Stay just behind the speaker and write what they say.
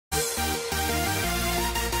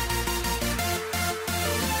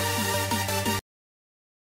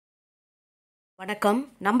வணக்கம்.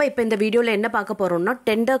 நம்ம இப்போ இந்த வீடியோவில் என்ன பார்க்க போகிறோம்னா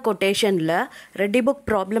tender கொட்டேஷனில் ready book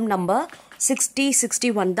problem number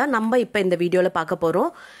 6061 தான் நம்ம இப்போ இந்த வீடியோவில் பார்க்க போகிறோம்.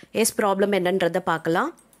 ப்ராப்ளம் என்னன்றதை பார்க்கலாம்.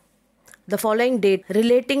 The following date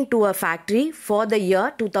relating to a factory for the year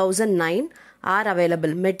 2009 are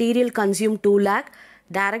available. Material consumed 2 lakh,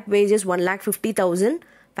 direct wages 1,50,000,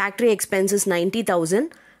 factory expenses 90,000,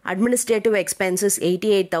 administrative expenses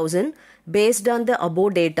 88,000. Based on the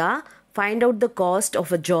above data, find out the cost of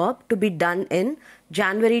a job to be done in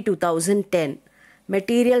January 2010.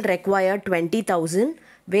 Material required 20,000.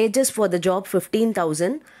 Wages for the job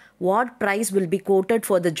 15,000. What price will be quoted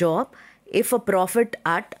for the job if a profit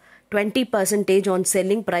at 20% on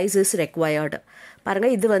selling price is required? பாருங்க,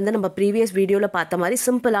 இது வந்து நம்ம previous வீடியோவில் பார்த்த மாதிரி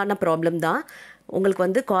சிம்பிளான problem தான். உங்களுக்கு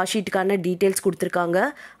வந்து காஸ்ட் ஷீட்டுக்கான டீட்டெயில்ஸ் கொடுத்துருக்காங்க.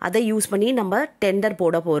 அதை யூஸ் பண்ணி நம்ம டெண்டர்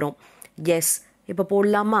போட போகிறோம். எஸ், இப்போ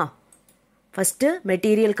போடலாமா? ஃபஸ்ட்டு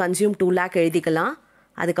மெட்டீரியல் கன்சியூம் 2 lakh எழுதிக்கலாம்.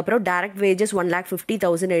 அதுக்கப்புறம் டைரக்ட் வேஜஸ்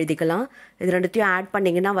 1,50,000 எழுதிக்கலாம். இது ரெண்டுத்தையும் ஆட்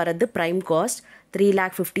பண்ணிங்கன்னா வரது ப்ரைம் காஸ்ட்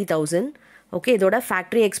 3,50,000. ஓகே, இதோட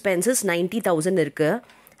ஃபேக்ட்ரி எக்ஸ்பென்சஸ் 90,000 இருக்குது.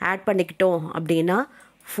 ஆட் பண்ணிக்கிட்டோம் அப்படின்னா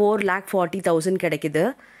 4,40,000 கிடைக்குது.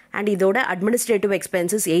 அண்ட் இதோட அட்மினிஸ்ட்ரேட்டிவ்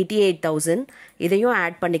எக்ஸ்பென்சஸ் 88,000. இதையும்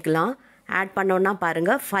ஆட் பண்ணிக்கலாம். ஆட் பண்ணோன்னா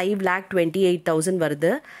பாருங்கள் 5,28,000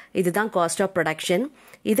 வருது. இதுதான் காஸ்ட் ஆஃப் ப்ரொடக்ஷன்.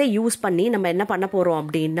 இதை யூஸ் பண்ணி நம்ம என்ன பண்ண போகிறோம்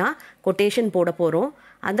அப்படின்னா கொட்டேஷன் போட போகிறோம்.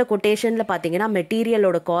 அந்த கொட்டேஷனில் பார்த்தீங்கன்னா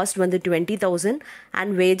மெட்டீரியலோட காஸ்ட் வந்து 20,000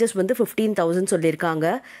 அண்ட் வேஜஸ் வந்து 15,000 சொல்லியிருக்காங்க.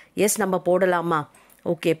 எஸ், நம்ம போடலாமா?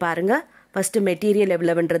 ஓகே, பாருங்கள். ஃபஸ்ட்டு மெட்டீரியல்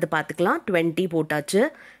எவ்வளவுன்றது பார்த்துக்கலாம். 20 போட்டாச்சு.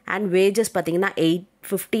 அண்ட் வேஜஸ் பார்த்தீங்கன்னா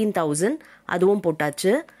 15,000 அதுவும்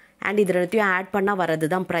போட்டாச்சு. அண்ட் இது ரெண்டுத்தையும் ஆட் பண்ணால் வரது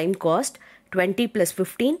தான் ப்ரைம் காஸ்ட். 20 +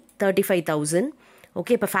 15 35,000.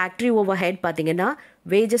 ஓகே, இப்போ ஃபேக்ட்ரி ஓவர் ஹெட் பார்த்தீங்கன்னா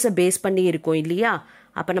வேஜஸை பேஸ் பண்ணி இருக்கும் இல்லையா?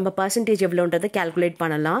 அப்போ நம்ம பர்சன்டேஜ் எவ்வளோன்றதை கேல்குலேட்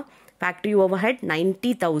பண்ணலாம். Factory over head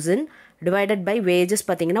 90,000 divided by wages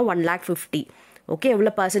பார்த்தீங்கன்னா 1,50,000. ஓகே,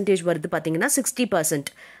 எவ்வளோ பர்சன்டேஜ் வருது பார்த்தீங்கன்னா 60%.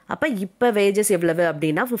 அப்போ இப்போ வேஜஸ் எவ்வளவு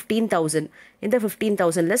அப்படின்னா 15,000. இந்த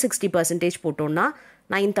 15,000ல் 60% போட்டோம்னா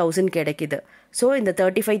 9,000 கிடைக்குது. ஸோ இந்த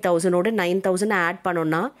 35,000ஓட 9,000 ஆட்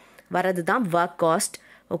பண்ணோன்னா வரது தான் ஒர்க் காஸ்ட்.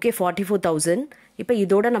 ஓகே, 44,000. இப்போ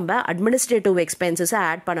இதோட நம்ம அட்மினிஸ்ட்ரேட்டிவ் எக்ஸ்பென்சஸை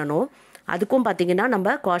ஆட் பண்ணணும். அதுக்கும் பார்த்தீங்கன்னா நம்ம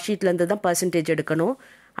காஸ்ட் ஷீட்லேருந்து தான் பர்சன்டேஜ் எடுக்கணும்.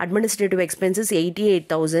 Administrative expenses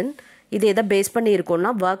 88,000. இது எதை பேஸ் பண்ணி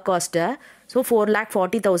இருக்கோம்னா ஒர்க் காஸ்ட்டை. ஸோ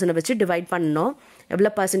 4,40,000 வச்சு டிவைட் பண்ணணும்.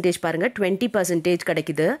 எவ்வளோ பர்சன்டேஜ் பாருங்கள், 20%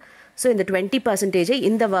 கிடைக்குது. ஸோ இந்த 20%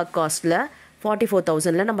 இந்த ஒர்க் காஸ்ட்டில்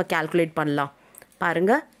 44,000ல் நம்ம கேல்குலேட் பண்ணலாம்.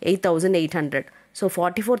 பாருங்கள், 8,800. ஸோ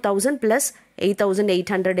 44,000 +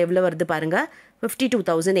 8,800 எவ்வளோ வருது பாருங்கள்,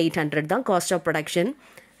 52,800 தான் காஸ்ட் ஆஃப் ப்ரொடக்ஷன்.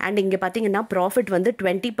 அண்ட் இங்கே பார்த்தீங்கன்னா ப்ராஃபிட் வந்து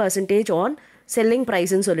 20% ஆன் செல்லிங்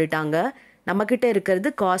ப்ரைஸ்ன்னு சொல்லிட்டாங்க. நம்மக்கிட்ட இருக்கிறது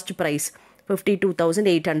காஸ்ட் ப்ரைஸ்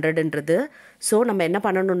 52,800ன்றது. ஸோ நம்ம என்ன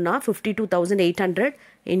பண்ணணும்னா 52,800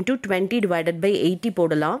 × 20 டிவைடட் பை 80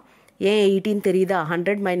 போடலாம். ஏன் 80ன்னு தெரியுதா?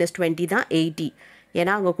 100 - 20 தான் 80.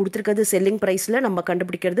 ஏன்னா அங்கே கொடுத்துருக்கிறது செல்லிங் ப்ரைஸில், நம்ம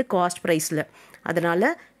கண்டுபிடிக்கிறது காஸ்ட் ப்ரைஸில். அதனால்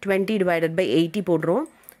 20 டிவைடட் பை 80 போடுறோம்.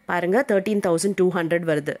 பாருங்கள், 13,200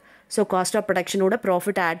 வருது. So cost of ப்ரொடக்ஷனோட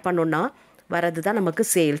profit add பண்ணோன்னா வரது தான் நமக்கு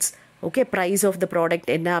sales. Okay, price of the product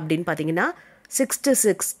என்ன அப்படின்னு பார்த்தீங்கன்னா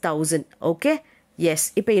 66,000. Okay, S.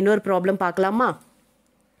 இப்போ இன்னொரு ப்ராப்ளம் பார்க்கலாமா?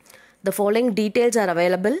 The following details are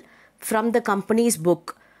available from the company's book.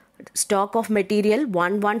 Stock of material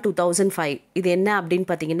 1/1/2005. இது என்ன அப்படின்னு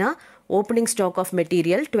பார்த்தீங்கன்னா opening stock of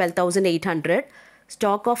material 12,800.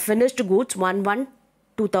 Stock of finished goods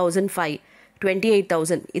 1/1/2005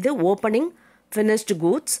 28,000. இது ஓப்பனிங் ஃபினிஷ்டு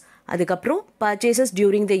கூட்ஸ். அதுக்கப்புறம் purchases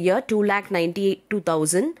during the year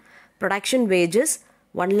 2,92,000. Production wages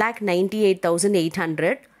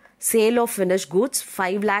 1,98,800. Sale of finish goods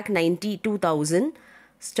 5,92,000.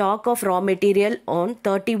 Stock of raw material on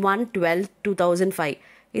 31/12/2005.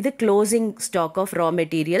 இது closing stock of raw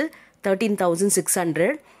material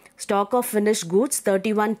 13,600. Stock of finish goods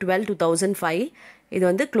 31/12/2005. இது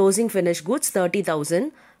வந்து closing finish goods 30,000.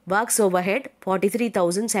 Works over head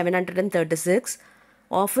 43,736.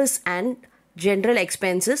 Office and general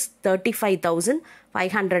expenses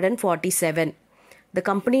 35,547. The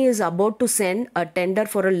company is about to send a tender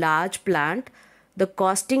for a large plant. The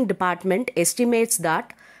costing department estimates that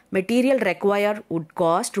material required would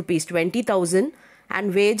cost rupees 20,000 and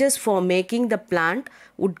wages for making the plant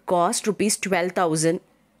would cost rupees 12,000.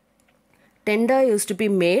 Tender is to be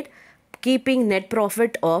made keeping net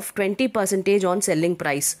profit of 20% on selling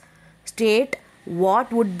price. State what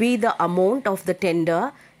would be the amount of the tender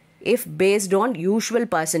if based on usual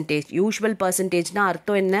percentage. Usual percentage na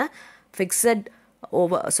அர்த்தம் என்ன? Fixed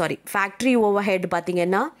factory over head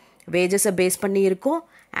பார்த்தீங்கன்னா வேஜஸை base பண்ணி இருக்கும்.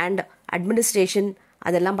 And administration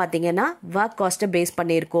அதெல்லாம் பார்த்தீங்கன்னா work காஸ்ட்டை base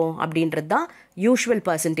பண்ணியிருக்கோம் அப்படின்றது தான் யூஷுவல்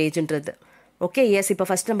பர்சன்டேஜ்ன்றது. ஓகே எஸ் இப்போ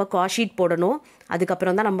ஃபஸ்ட் நம்ம காஸ்ட் ஷீட் போடணும்,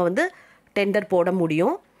 அதுக்கப்புறம் தான் நம்ம வந்து டெண்டர் போட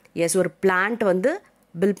முடியும். எஸ் ஒரு பிளான்ட் வந்து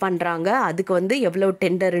பில் பண்ணுறாங்க, அதுக்கு வந்து எவ்வளோ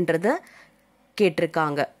டெண்டர்ன்றதை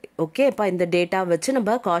கேட்டிருக்காங்க. ஓகே இப்போ இந்த டேட்டா வச்சு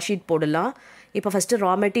நம்ம காஸ்ட் ஷீட் போடலாம். இப்போ ஃபஸ்ட்டு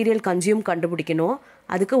ரா மெட்டீரியல் கன்சியூம் கண்டுபிடிக்கணும்,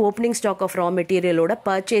 அதுக்கு opening stock of raw மெட்டீரியலோட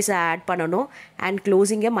பர்ச்சேஸை add பண்ணணும் அண்ட்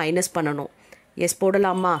க்ளோசிங்கை மைனஸ் பண்ணணும். எஸ்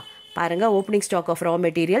போடலாமா? பாருங்கள் opening stock of raw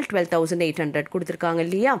material 12,800 கொடுத்துருக்காங்க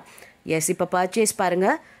இல்லையா? எஸ் இப்போ பர்ச்சேஸ்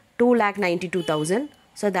பாருங்கள் 2,92,000.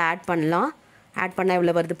 ஸோ அதை ஆட் பண்ணலாம். ஆட் பண்ணால்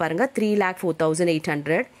எவ்வளோ வருது பாருங்கள்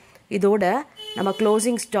 3,04,800. இதோட நம்ம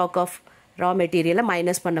க்ளோசிங் ஸ்டாக் ஆஃப் ரா மெட்டீரியலை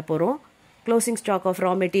மைனஸ் பண்ண போகிறோம். Closing stock of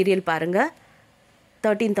raw material பாருங்கள்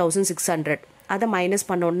 13,600. அதை மைனஸ்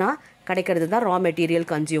பண்ணோன்னா கிடைக்கிறது தான் ரா மெட்டீரியல்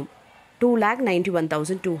கன்சியூம்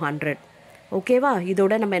 2,91,200. ஓகேவா?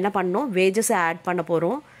 இதோட நம்ம என்ன பண்ணோம், வேஜஸை ஆட் பண்ண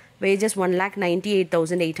போகிறோம். வேஜஸ்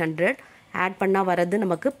 1,98,800 ஆட் பண்ணால் வரது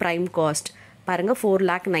நமக்கு ப்ரைம் காஸ்ட் பாருங்கள்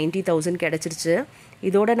 4,90,000 கிடச்சிருச்சு.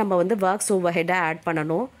 இதோட நம்ம வந்து ஒர்க்ஸ் ஓவர் ஹெட்டை ஆட்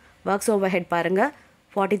பண்ணணும். ஒர்க்ஸ் ஓவர் ஹெட் பாருங்கள்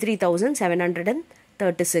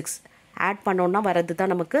 43,736 ஆட் பண்ணோன்னா வரது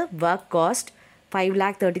தான் நமக்கு ஒர்க் காஸ்ட்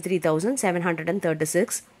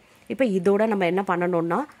 5,33,736. இப்போ இதோட நம்ம என்ன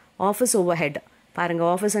பண்ணணும்னா ஆஃபீஸ் ஓவர் ஹெட் பாருங்கள்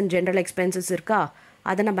ஆஃபீஸ் அண்ட் ஜென்ரல் எக்ஸ்பென்சஸ் இருக்கா,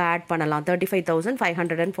 அதை நம்ம ஆட் பண்ணலாம்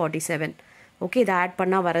 35,547. ஓகே இதை ஆட்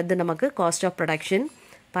பண்ணால் வரது நமக்கு காஸ்ட் ஆஃப் ப்ரொடக்ஷன்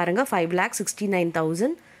பாருங்கள்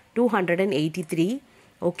 5,69,283.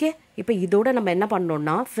 ஓகே இப்போ இதோட நம்ம என்ன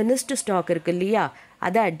பண்ணோம்னா ஃபினிஷ்டு ஸ்டாக் இருக்குது இல்லையா,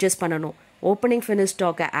 அதை அட்ஜஸ்ட் பண்ணணும். ஓப்பனிங் ஃபினிஷ்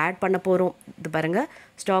ஸ்டாக்கை ஆட் பண்ண போகிறோம். இது பாருங்கள்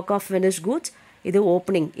ஸ்டாக் ஆஃப் ஃபினிஷ் குட்ஸ், இது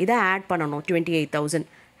ஓப்பனிங், இதை ஆட் பண்ணணும் 28,000.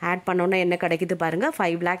 ஆட் பண்ணோன்னா என்ன கிடைக்குது பாருங்கள்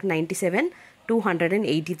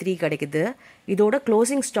 5,97,283 கிடைக்குது. இதோட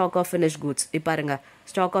closing stock of finish goods இப்போ பாருங்கள்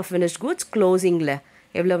ஸ்டாக் ஆஃப் ஃபினிஷ் குட்ஸ் க்ளோசிங்கில்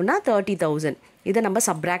எவ்வளவுனா 30,000. இதை நம்ம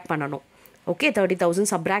சப்ராக்ட் பண்ணணும். ஓகே 30,000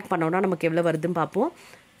 சப்ராக்ட் பண்ணோன்னா நமக்கு எவ்வளோ வருதுன்னு பார்ப்போம்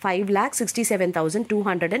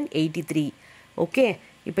 5,67,283. ஓகே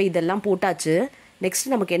இப்போ இதெல்லாம் போட்டாச்சு. நெக்ஸ்ட்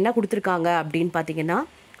நமக்கு என்ன கொடுத்துருக்காங்க அப்படின்னு பார்த்தீங்கன்னா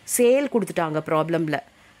சேல் கொடுத்துட்டாங்க ப்ராப்ளமில்.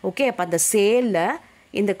 ஓகே அப்போ அந்த சேலில்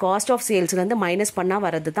இந்த காஸ்ட் ஆஃப் சேல்ஸ்லேருந்து மைனஸ் பண்ணால்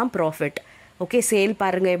வரது தான் ப்ராஃபிட். ஓகே சேல்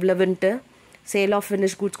பாருங்கள் எவ்வளவுன்ட்டு சேல் ஆஃப்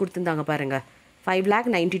ஃபினிஷ் குட்ஸ் கொடுத்துருந்தாங்க பாருங்கள்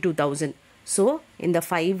 5,92,000. ஸோ இந்த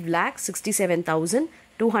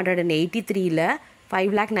 5,67,283ல்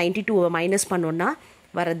 5,92,000 மைனஸ் பண்ணோன்னா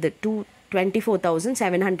வரது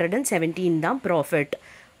 24,717 தான் profit.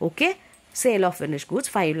 Okay sale of finish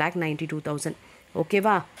goods 5,92,000.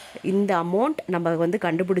 ஓகேவா? இந்த அமௌண்ட் நம்ம வந்து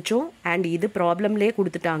கண்டுபிடிச்சோம் அண்ட் இது ப்ராப்ளம்லேயே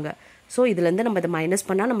கொடுத்துட்டாங்க. ஸோ இதுலேருந்து நம்ம இதை மைனஸ்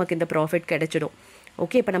பண்ணால் நமக்கு இந்த ப்ராஃபிட் கிடைச்சிடும்.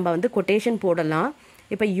 ஓகே இப்போ நம்ம வந்து கொட்டேஷன் போடலாம்.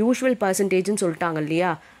 இப்போ யூஷுவல் பர்சன்டேஜ்னு சொல்லிட்டாங்க இல்லையா,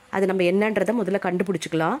 அது நம்ம என்னன்றதை முதல்ல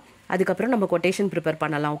கண்டுபிடிச்சிக்கலாம், அதுக்கப்புறம் நம்ம கொட்டேஷன் ப்ரிப்பேர்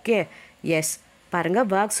பண்ணலாம். ஓகே எஸ் பாருங்கள்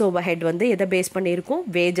ஒர்க்ஸ் ஓவர் ஹெட் வந்து எதை பேஸ் பண்ணியிருக்கோம்,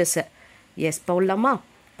 வேஜஸை. எஸ் போடலாமா?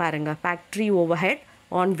 பாருங்கள் factory over head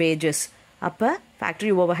on wages. அப்போ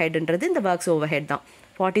ஃபேக்ட்ரி ஓவர் ஹெட்ன்றது இந்த ஒர்க்ஸ் ஓவர் ஹெட் தான்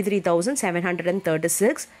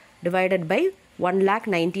 43,736 டிவைடட் பை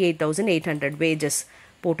 1,98,800 வேஜஸ்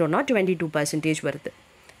போட்டோன்னா 22% வருது.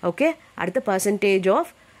 ஓகே அடுத்த percentage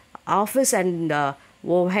of office and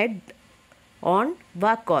over head on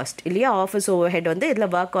work cost இல்லையா, ஆஃபீஸ் ஓவர் ஹெட் வந்து இதில்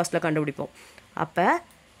ஒர்க் காஸ்ட்டில் கண்டுபிடிப்போம். அப்போ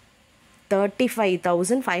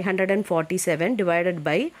 35,547 டிவைடட்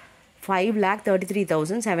பை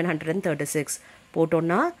 5,33,736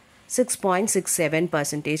 போட்டோன்னா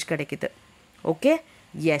 6.67% கிடைக்குது. ஓகே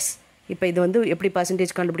எஸ் இப்போ இது வந்து எப்படி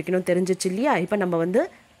பர்சன்டேஜ் கண்டுபிடிக்கணும் தெரிஞ்சிச்சு இல்லையா? இப்போ நம்ம வந்து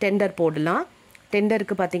டெண்டர் போடலாம்.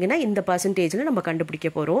 டெண்டருக்கு பார்த்தீங்கன்னா இந்த பர்சன்டேஜில் நம்ம கண்டுபிடிக்க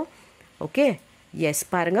போகிறோம். ஓகே எஸ்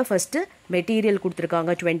பாருங்கள் ஃபஸ்ட்டு மெட்டீரியல்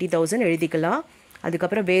கொடுத்துருக்காங்க 20,000 எழுதிக்கலாம்.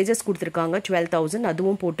 அதுக்கப்புறம் வேஜஸ் கொடுத்துருக்காங்க 12,000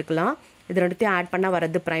 அதுவும் போட்டுக்கலாம். இது ரெண்டுத்தையும் ஆட் பண்ணால்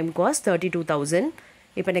வரது ப்ரைம் காஸ்ட் 32,000.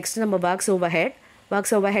 இப்போ நெக்ஸ்ட் நம்ம ஒர்க்ஸ்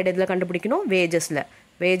ஓவர் ஹெட் எதில் கண்டுபிடிக்கணும், வேஜஸில்.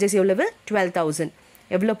 வேஜஸ் எவ்வளவு 12,000.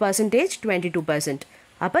 எவ்வளோ பர்சன்டேஜ் 22%.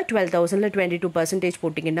 அப்போ 12,000ல் 22%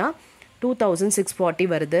 போட்டிங்கன்னா 2,640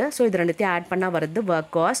 வருது. ஸோ இது ரெண்டுத்தையும் ஆட் பண்ணால் வருது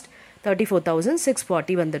ஒர்க் காஸ்ட்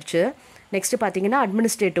 34,640 வந்துருச்சு. நெக்ஸ்ட்டு பார்த்தீங்கன்னா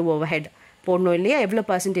அட்மினிஸ்ட்ரேட்டிவ் ஓவர் ஹெட் போடணும் இல்லையா, எவ்வளோ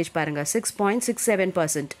பர்சன்டேஜ் பாருங்கள்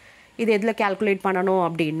 6.67%. இது எதில் கேல்குலேட் பண்ணணும்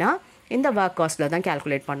அப்படின்னா இந்த ஒர்க் காஸ்ட்டில் தான்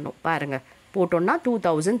கேல்குலேட் பண்ணணும். பாருங்கள் போட்டோன்னா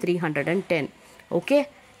 2,310. ஓகே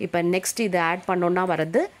இப்போ நெக்ஸ்ட் இதை ஆட் பண்ணோன்னா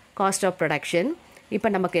வரது காஸ்ட் ஆஃப் ப்ரொடக்ஷன். இப்போ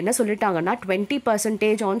நமக்கு என்ன சொல்லிட்டாங்கன்னா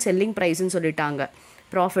 20% ஆன் செல்லிங் ப்ரைஸ்ன்னு சொல்லிட்டாங்க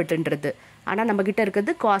ப்ராஃபிட்ன்றது. ஆனால் நம்மக்கிட்ட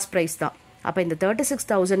இருக்கிறது காஸ்ட் ப்ரைஸ் தான். அப்போ இந்த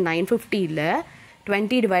 36,950ல்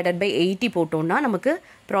 20 டிவைடட் பை 80 போட்டோன்னா நமக்கு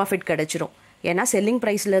ப்ராஃபிட் கிடச்சிரும். ஏன்னா செல்லிங்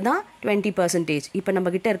ப்ரைஸில் தான் 20%. இப்போ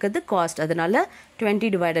நம்மக்கிட்ட இருக்கிறது காஸ்ட், அதனால் 20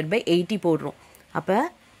 டிவைடட் பை 80 போடுறோம். அப்போ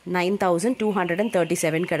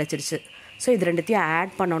 9,237 கிடச்சிருச்சு. ஸோ இது ரெண்டுத்தையும்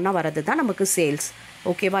ஆட் பண்ணோன்னா வரது தான் நமக்கு சேல்ஸ்.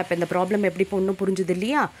 ஓகேவா? இப்போ இந்த ப்ராப்ளம் எப்படி ஒன்றும் புரிஞ்சுது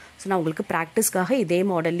இல்லையா? ஸோ நான் உங்களுக்கு ப்ராக்டிஸ்க்காக இதே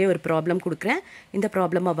மாடல்லே ஒரு ப்ராப்ளம் கொடுக்குறேன். இந்த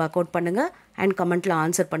ப்ராப்ளமை ஒர்க் அவுட் பண்ணுங்கள் அண்ட் கமெண்ட்டில்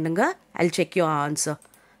ஆன்சர் பண்ணுங்கள். ஐல் check your answer.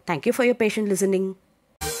 Thank you for your patient listening.